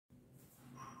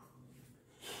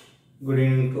Good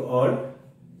evening to all.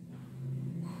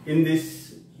 In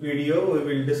this video we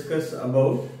will discuss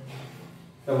about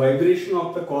the vibration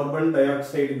of the carbon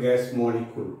dioxide gas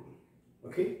molecule.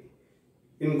 Okay.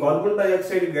 In carbon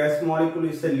dioxide gas molecule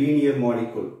is a linear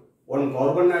molecule. One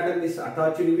carbon atom is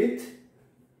attached with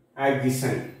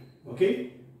oxygen.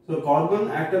 Okay. So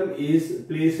carbon atom is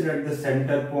placed at the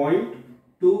center point.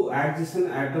 Two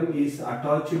oxygen atom is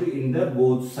attached in the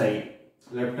both side,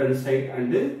 left hand side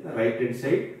and right hand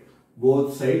side.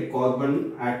 Both side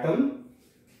carbon atom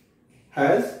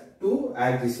has two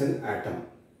oxygen atom.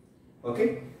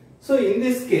 Okay. So in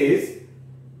this case,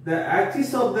 the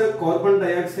axis of the carbon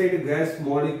dioxide gas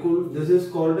molecule, this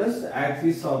is called as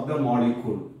axis of the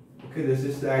molecule. Okay, this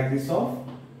is the axis of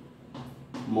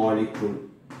molecule,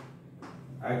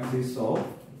 axis of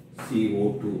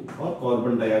CO2 or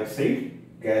carbon dioxide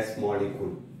gas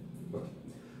molecule. Okay.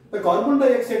 The carbon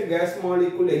dioxide gas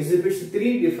molecule exhibits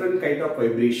three different kind of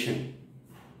vibration.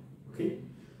 Okay.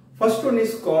 First one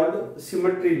is called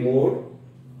symmetry mode.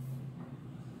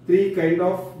 Three kind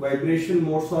of vibration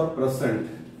modes are present.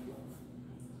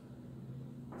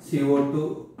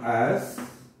 CO2 has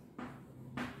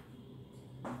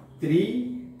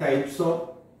three types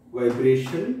of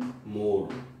vibration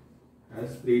mode.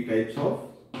 Has three types of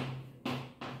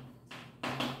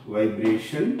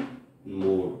vibration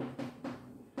mode.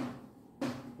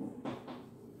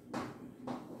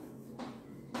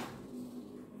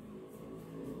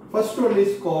 First one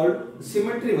is called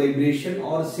symmetry vibration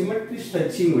or symmetry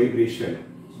stretching vibration.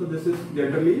 So this is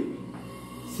generally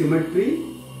symmetry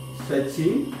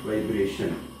stretching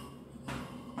vibration.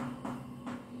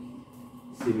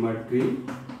 Symmetry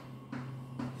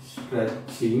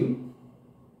stretching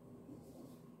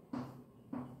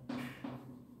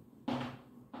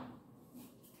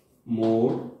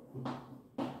mode.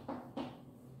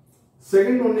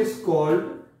 Second one is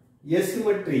called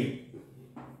asymmetry.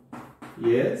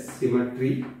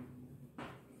 Asymmetry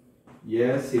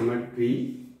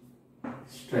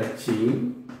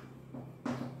stretching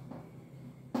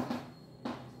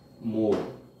mode.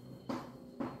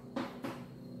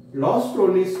 Last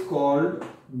one is called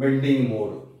bending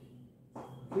mode.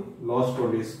 Okay. Last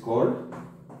one is called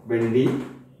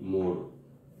bending mode.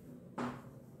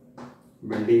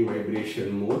 Bending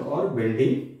vibration mode or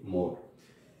bending mode.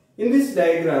 In this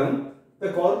diagram,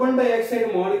 the carbon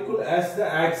dioxide molecule as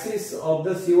the axis of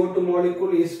the CO2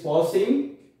 molecule is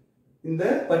passing in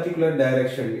the particular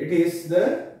direction. It is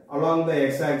along the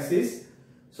x-axis.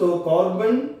 So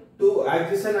carbon to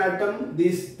oxygen atom,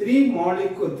 these three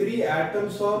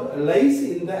atoms are lies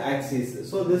in the axis.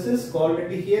 So this is called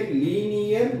here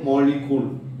linear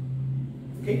molecule.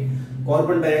 Okay,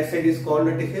 carbon dioxide is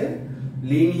called here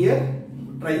linear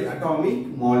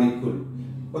triatomic molecule.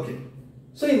 Okay.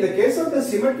 So in the case of the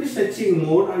symmetry stretching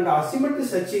mode and asymmetry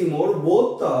stretching mode,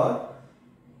 both are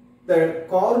the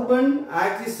carbon,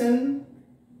 oxygen,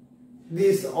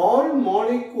 these all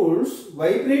molecules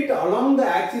vibrate along the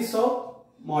axis of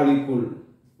molecule.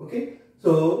 Okay.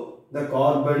 So the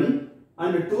carbon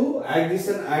and two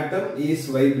oxygen atom is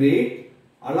vibrate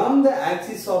along the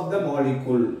axis of the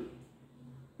molecule.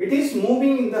 It is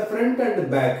moving in the front and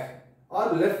back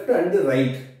or left and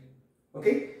right.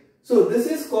 Okay. So this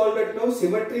is called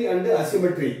symmetry and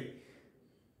asymmetry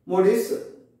mode is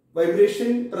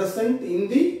vibration present in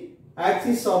the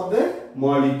axis of the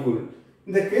molecule.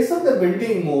 In the case of the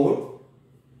bending mode,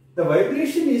 the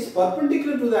vibration is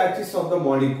perpendicular to the axis of the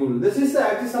molecule. This is the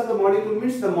axis of the molecule,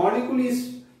 means the molecule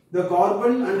is the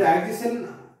carbon and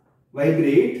oxygen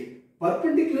vibrate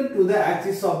perpendicular to the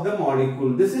axis of the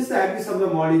molecule. This is the axis of the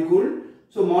molecule.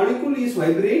 So molecule is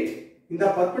vibrate in the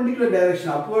perpendicular direction,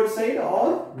 upward side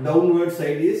or downward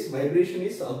side is vibration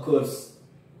is occurs.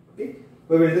 Okay.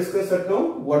 We will discuss that now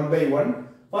one by one.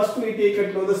 First we take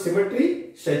it now the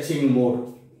symmetry stretching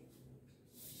mode.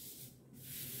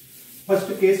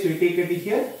 First case we take it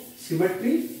here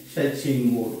symmetry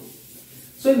stretching mode.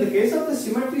 So in the case of the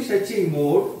symmetry stretching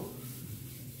mode,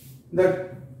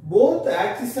 the both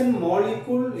oxygen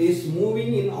molecule is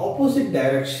moving in opposite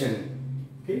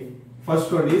direction. Okay. First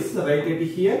one is write it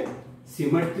here.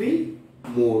 Symmetry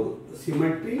mode,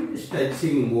 symmetry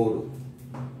stretching mode.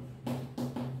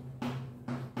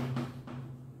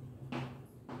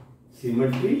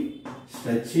 Symmetry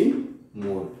stretching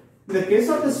mode. In the case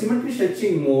of the symmetry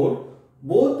stretching mode,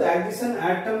 both oxygen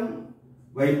atom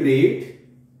vibrate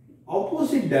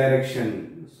opposite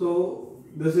direction. So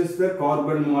this is the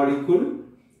carbon molecule.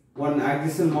 One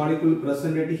oxygen molecule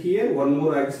present here, one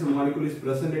more oxygen molecule is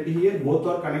present here. Both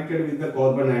are connected with the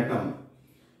carbon atom.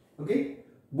 Okay,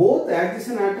 both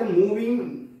oxygen atom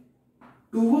moving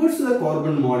towards the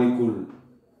carbon molecule.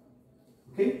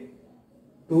 Okay,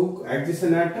 two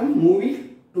adjacent atom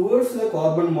moving towards the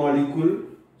carbon molecule.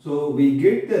 So we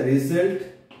get the result.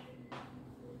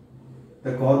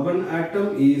 The carbon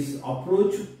atom is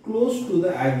approached close to the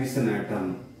adjacent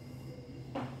atom.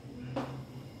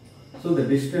 So the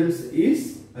distance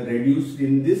is reduced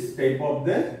in this type of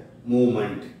the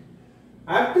movement.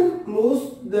 After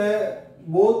close the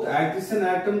both adjacent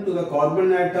atom to the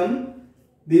carbon atom,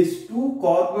 these two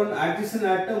carbon adjacent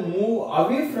atom move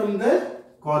away from the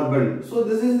carbon. So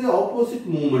this is the opposite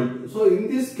movement. So in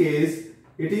this case,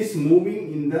 it is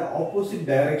moving in the opposite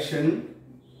direction.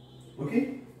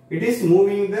 Okay, it is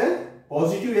moving the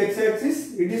positive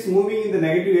x-axis. It is moving in the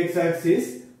negative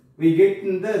x-axis. We get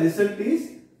in the result is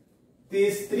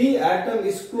these three atoms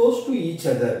is close to each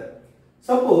other.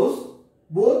 Suppose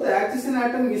both adjacent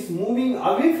atom is moving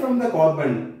away from the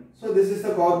carbon. So this is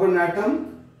the carbon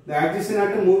atom. The adjacent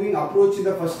atom moving approach in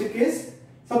the first case.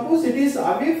 Suppose it is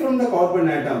away from the carbon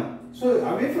atom. So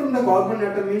away from the carbon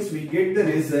atom means we get the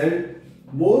result.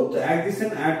 Both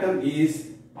adjacent atom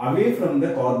is away from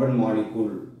the carbon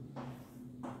molecule.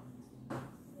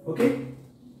 Okay.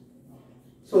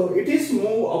 So it is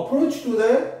approach to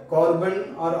the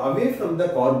carbon or away from the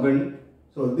carbon.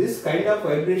 So this kind of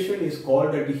vibration is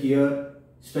called at here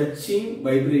stretching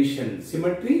vibration,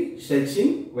 symmetry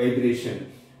stretching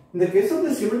vibration. In the case of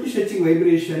the symmetry stretching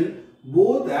vibration,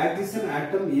 both adjacent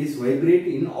atom is vibrate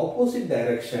in opposite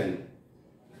direction.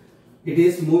 It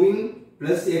is moving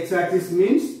plus x-axis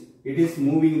means it is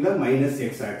moving the minus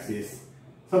x-axis.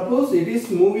 Suppose it is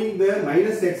moving the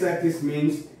minus x-axis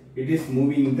means it is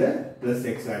moving the plus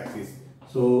x-axis.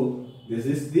 So this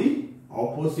is the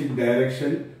opposite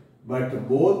direction, but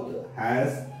both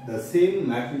has the same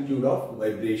magnitude of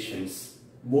vibrations,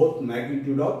 both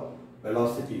magnitude of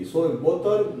velocity. So both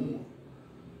are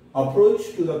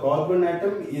approach to the carbon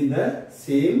atom in the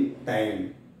same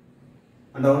time,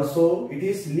 and also it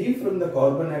is leave from the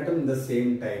carbon atom in the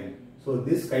same time. So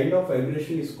this kind of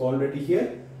vibration is called at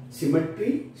here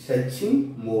symmetry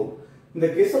stretching mode. In the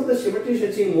case of the symmetry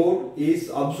stretching mode is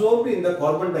absorbed in the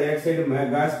carbon dioxide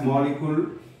gas molecule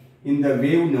in the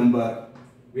wave number.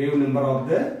 Wave number of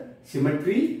the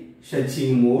symmetry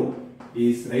stretching mode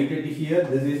is written here.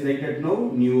 This is written now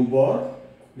nu bar.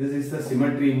 This is the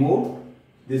symmetry mode.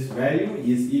 This value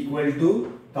is equal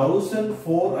to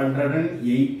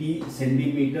 1480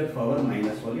 centimeter power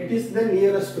minus 1. It is the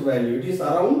nearest value. It is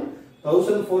around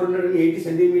 1480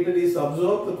 centimeter is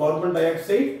absorbed the carbon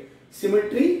dioxide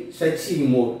symmetry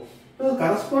stretching mode. So the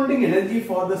corresponding energy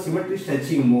for the symmetry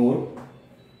stretching mode,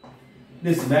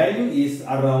 this value is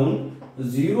around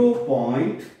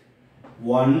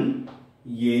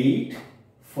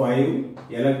 0.185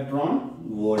 electron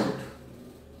volt.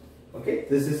 Okay,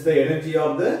 this is the energy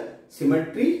of the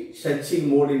symmetry stretching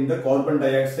mode in the carbon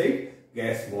dioxide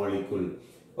gas molecule.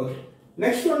 Okay,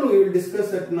 next one we will discuss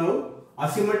that now,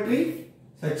 asymmetry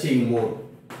stretching mode.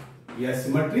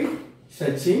 Asymmetry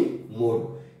stretching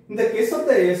mode. In the case of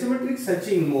the asymmetric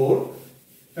stretching mode,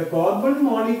 the carbon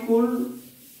molecule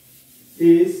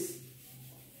is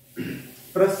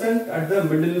present at the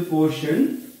middle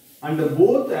portion and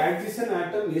both adjacent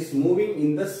atom is moving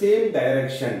in the same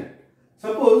direction.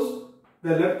 Suppose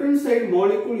the left hand side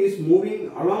molecule is moving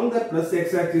along the plus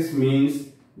x-axis means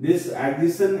this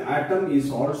adjacent atom is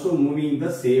also moving in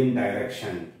the same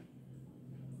direction.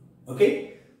 Okay.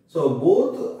 So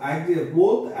both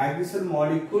adjacent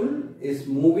molecule is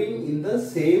moving in the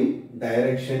same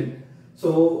direction.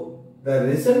 So the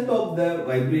result of the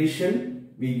vibration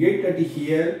we get at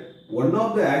here, one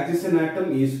of the adjacent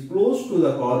atom is close to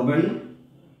the carbon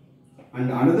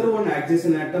and another one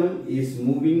adjacent atom is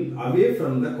moving away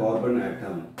from the carbon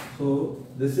atom. So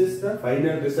this is the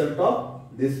final result of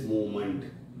this movement.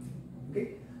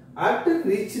 Okay. After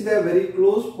reach the very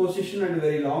close position and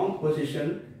very long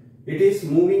position, it is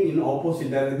moving in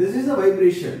opposite direction. This is a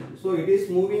vibration. So it is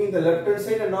moving in the left hand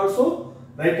side and also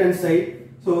right hand side.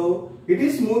 So it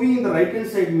is moving in the right hand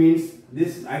side means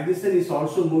this adjacent is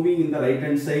also moving in the right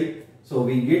hand side. So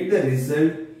we get the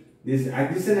result, this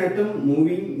adjacent atom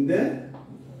moving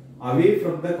away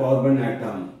from the carbon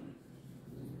atom.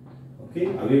 Okay,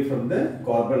 away from the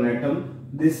carbon atom.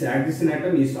 This adjacent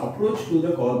atom is approached to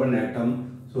the carbon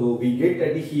atom. So we get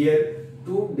at here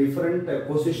two different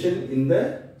position in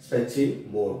the stretching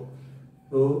mode.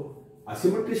 So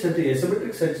asymmetric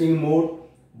stretching mode,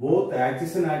 both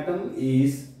adjacent atom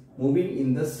is moving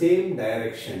in the same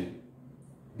direction.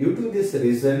 Due to this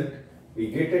result, we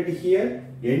get at here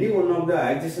any one of the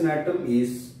adjacent atom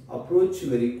is approach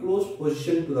very close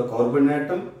position to the carbon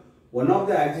atom. One of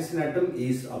the adjacent atom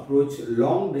is approach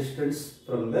long distance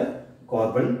from the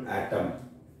carbon atom.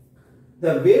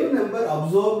 the wave number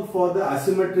absorbed for the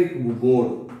asymmetric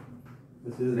mode.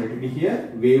 This is written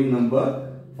here. Wave number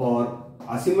for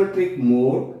asymmetric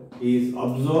mode is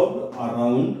absorbed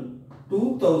around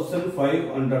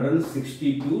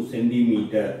 2562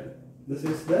 centimeter. This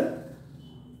is the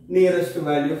nearest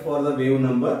value for the wave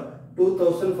number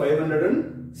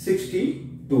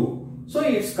 2562. So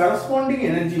its corresponding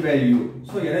energy value.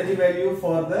 So energy value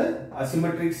for the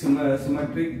asymmetric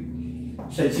symmetric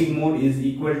stretching mode is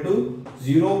equal to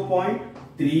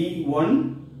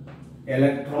 0.31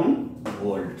 electron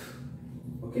volt.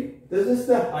 Okay, this is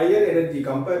the higher energy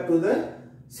compared to the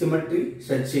symmetric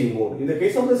stretching mode. In the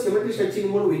case of the symmetric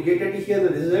stretching mode, we get at here the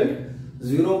result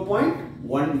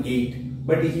 0.18,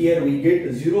 but here we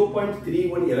get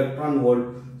 0.31 electron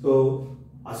volt. So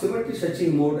asymmetric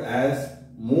stretching mode has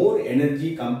more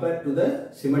energy compared to the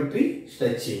symmetric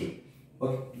stretching.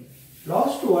 Okay.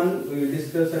 Last one we will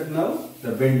discuss it now,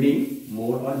 the bending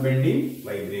mode or bending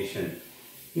vibration.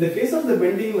 In the case of the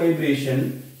bending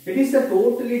vibration, it is a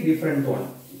totally different one.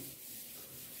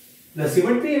 The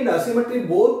symmetry and asymmetry,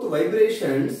 both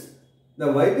vibrations,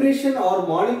 the vibration or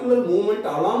molecular movement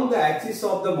along the axis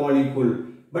of the molecule.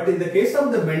 But in the case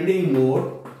of the bending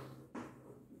mode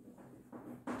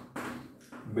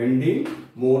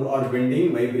or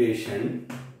bending vibration,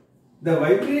 the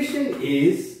vibration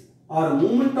is or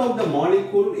movement of the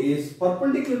molecule is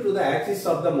perpendicular to the axis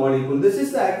of the molecule. This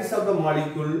is the axis of the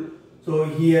molecule. So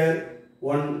here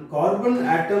one carbon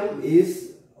atom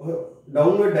is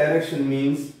downward direction,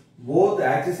 means both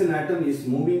axis and atom is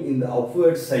moving in the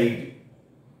upward side.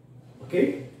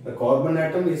 Okay, the carbon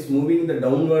atom is moving the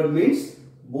downward, means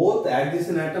both axis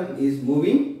and atom is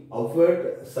moving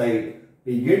upward side.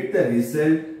 We get the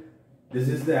result. This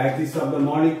is the axis of the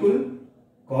molecule.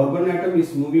 Carbon atom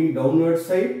is moving downward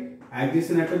side. Axis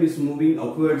and atom is moving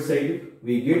upward side.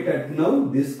 We get at now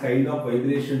this kind of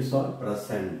vibrations are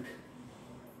present.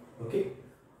 Okay.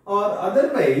 Or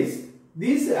otherwise,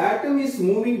 this atom is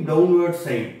moving downward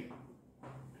side.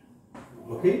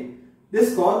 Okay.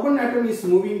 This carbon atom is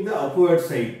moving the upward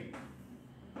side.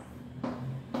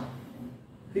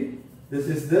 Okay. This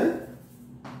is the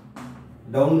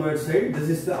downward side. This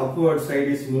is the upward side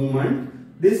is movement.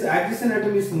 This axis and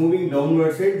atom is moving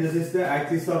downward side. This is the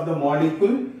axis of the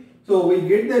molecule. So we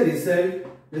get the result.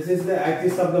 This is the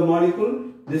axis of the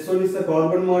molecule. This one is the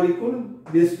carbon molecule.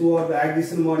 These two are the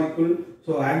adjacent molecule.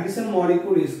 So adjacent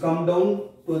molecule is come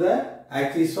down to the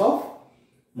axis of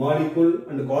molecule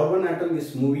and the carbon atom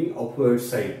is moving upward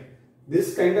side.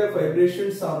 This kind of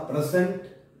vibrations are present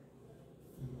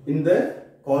in the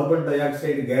carbon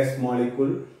dioxide gas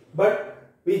molecule. But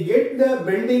we get the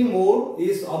bending mode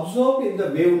is absorbed in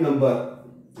the wave number.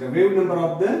 The wave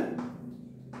number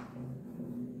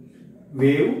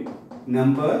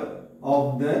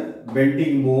of the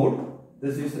bending mode.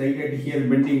 This is rated here.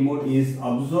 Bending mode is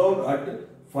absorbed at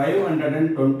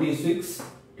 526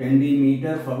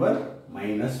 centimeter power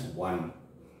minus 1.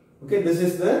 Okay, this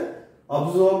is the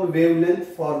absorbed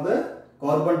wavelength for the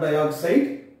carbon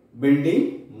dioxide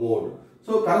bending mode.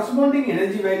 So corresponding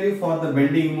energy value for the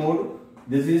bending mode,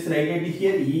 this is rated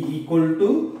here, E equal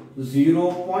to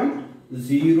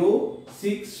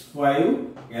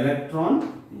 0.065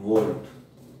 electron volt.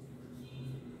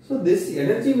 So this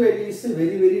energy value is a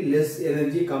very less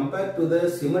energy compared to the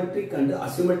symmetric and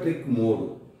asymmetric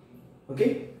mode.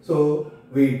 Okay, so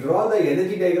we draw the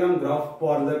energy diagram graph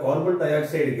for the carbon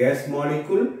dioxide gas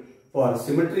molecule for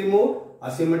symmetry mode,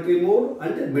 asymmetry mode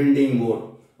and bending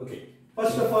mode. Okay,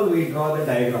 first of all we draw the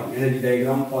diagram, energy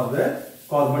diagram for the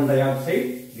carbon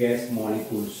dioxide gas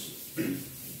molecules.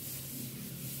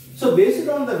 So based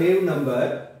on the wave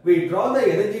number, we draw the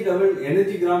energy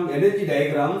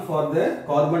diagram for the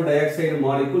carbon dioxide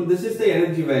molecule. This is the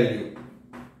energy value.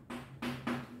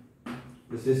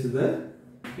 This is the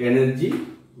energy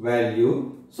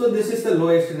value. So this is the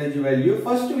lowest energy value.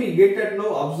 First we get at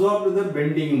now absorbed the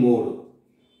bending mode.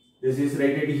 This is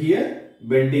rated here,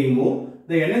 bending mode.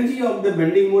 The energy of the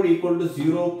bending mode equal to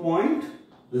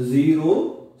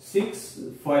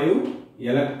 0.065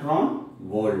 electron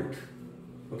volt.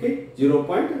 Okay,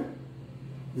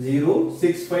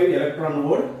 0.065 electron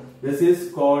volt. This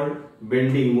is called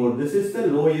bending mode. This is the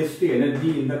lowest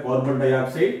energy in the carbon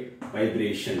dioxide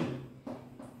vibration.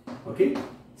 Okay.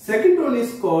 Second one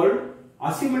is called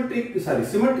symmetric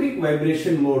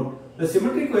vibration mode. The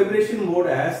symmetric vibration mode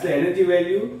has the energy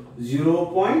value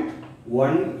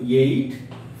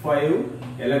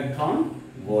 0.185 electron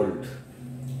volt.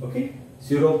 Okay.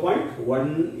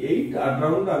 0.18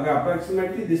 around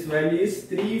approximately this value is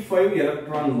 35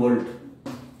 electron volt.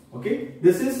 Okay,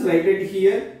 this is rated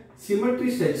here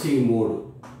symmetry stretching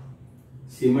mode.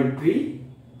 Symmetry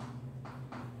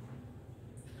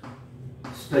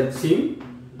stretching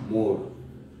mode.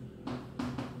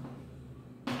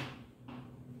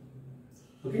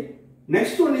 Okay.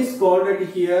 Next one is called at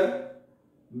here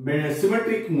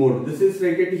symmetric mode. This is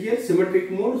rated here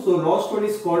symmetric mode. So last one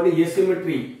is called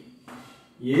asymmetry.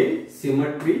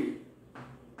 Asymmetry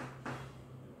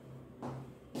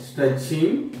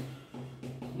stretching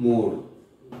mode.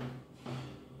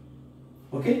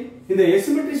 Okay. In the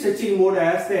asymmetry stretching mode,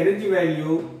 as the energy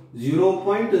value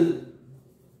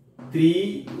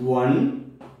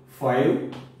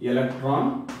 0.315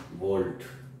 electron volt.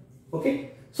 Okay.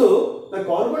 So the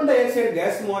carbon dioxide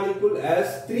gas molecule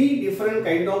has three different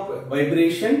kind of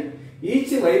vibration. Each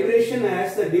vibration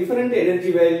has a different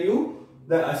energy value.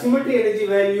 The asymmetry energy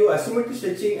value, asymmetry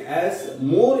stretching has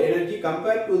more energy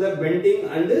compared to the bending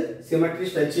and symmetry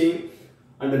stretching.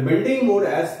 And the bending mode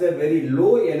has the very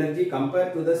low energy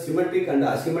compared to the symmetric and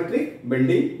asymmetric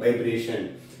bending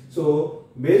vibration. So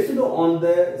based on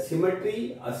the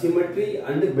symmetry, asymmetry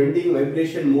and bending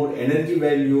vibration mode energy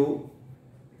value,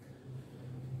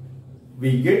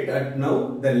 we get at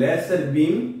now the laser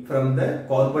beam from the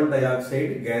carbon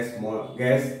dioxide gas.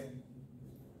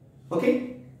 Okay.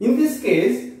 In this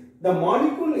case, the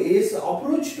molecule is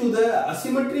approached to the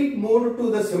asymmetric mode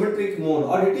to the symmetric mode,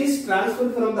 or it is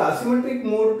transferred from the asymmetric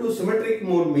mode to symmetric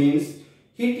mode, means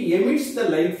it emits the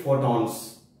light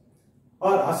photons.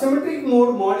 Or asymmetric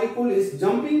mode molecule is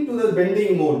jumping to the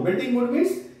bending mode. Bending mode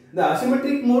means the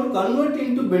asymmetric mode convert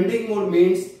into bending mode,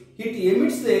 means it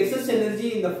emits the excess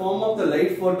energy in the form of the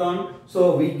light photon.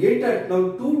 So we get at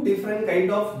now two different kind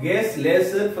of gas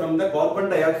laser from the carbon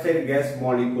dioxide gas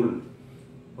molecule.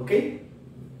 Okay.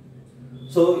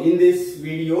 So in this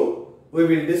video we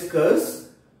will discuss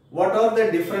what are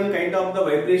the different kind of the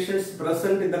vibrations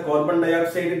present in the carbon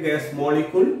dioxide gas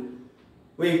molecule.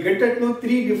 We get at know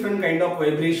three different kind of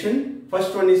vibration.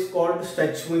 First one is called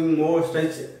stretching mode,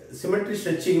 symmetry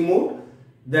stretching mode,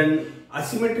 then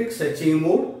asymmetric stretching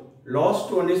mode.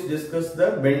 Last one is discuss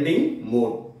the bending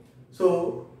mode.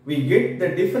 So we get the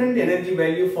different energy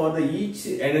value for the each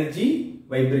energy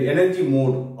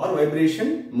mode or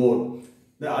vibration mode.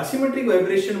 The asymmetric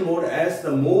vibration mode has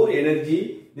the more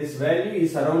energy. This value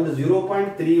is around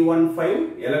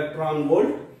 0.315 electron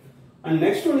volt. And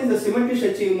next one is the symmetry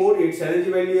stretching mode. Its energy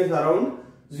value is around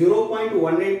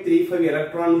 0.1835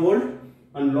 electron volt.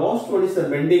 And last one is the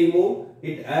bending mode.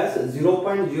 It has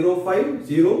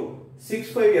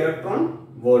 0.05065 electron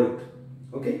volt.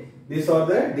 Okay. These are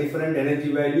the different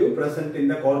energy value present in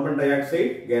the carbon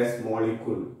dioxide gas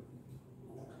molecule.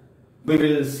 We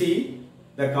will see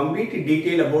the complete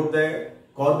detail about the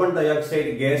carbon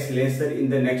dioxide gas laser in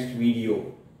the next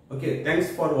video. Okay, thanks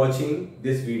for watching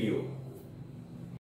this video.